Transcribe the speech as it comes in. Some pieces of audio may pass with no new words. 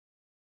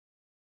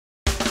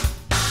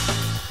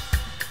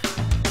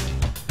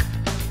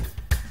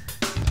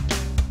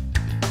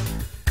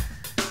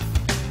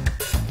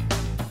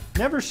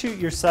Never shoot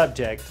your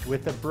subject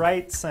with a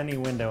bright, sunny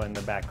window in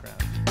the background.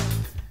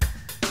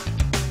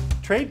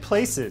 Trade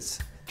places.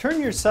 Turn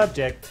your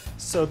subject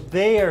so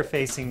they are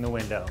facing the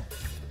window.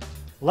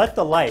 Let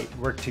the light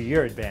work to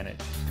your advantage.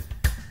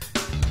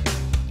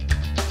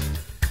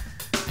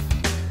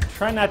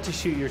 Try not to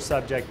shoot your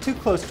subject too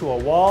close to a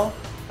wall,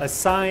 a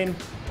sign,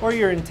 or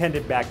your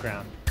intended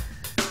background.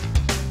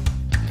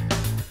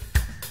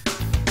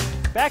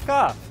 Back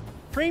off.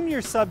 Frame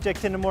your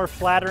subject in a more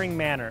flattering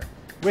manner,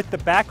 with the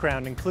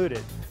background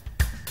included.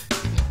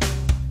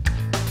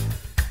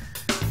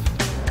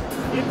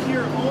 If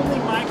your only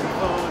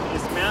microphone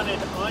is mounted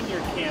on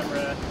your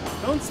camera,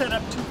 don't set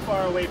up too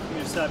far away from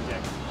your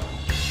subject.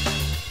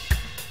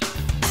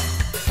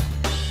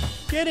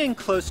 Get in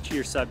close to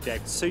your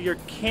subject so your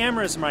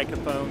camera's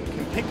microphone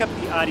can pick up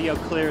the audio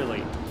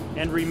clearly.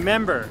 And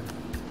remember,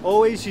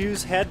 always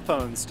use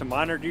headphones to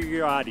monitor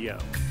your audio.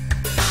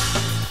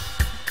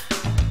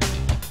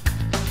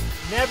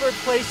 Never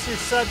place your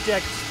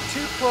subject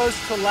too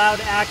close to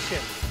loud action.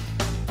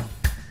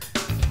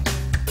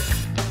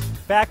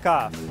 Back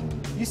off.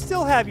 You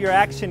still have your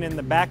action in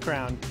the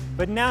background,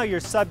 but now your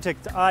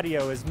subject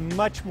audio is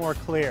much more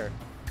clear.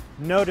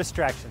 No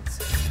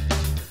distractions.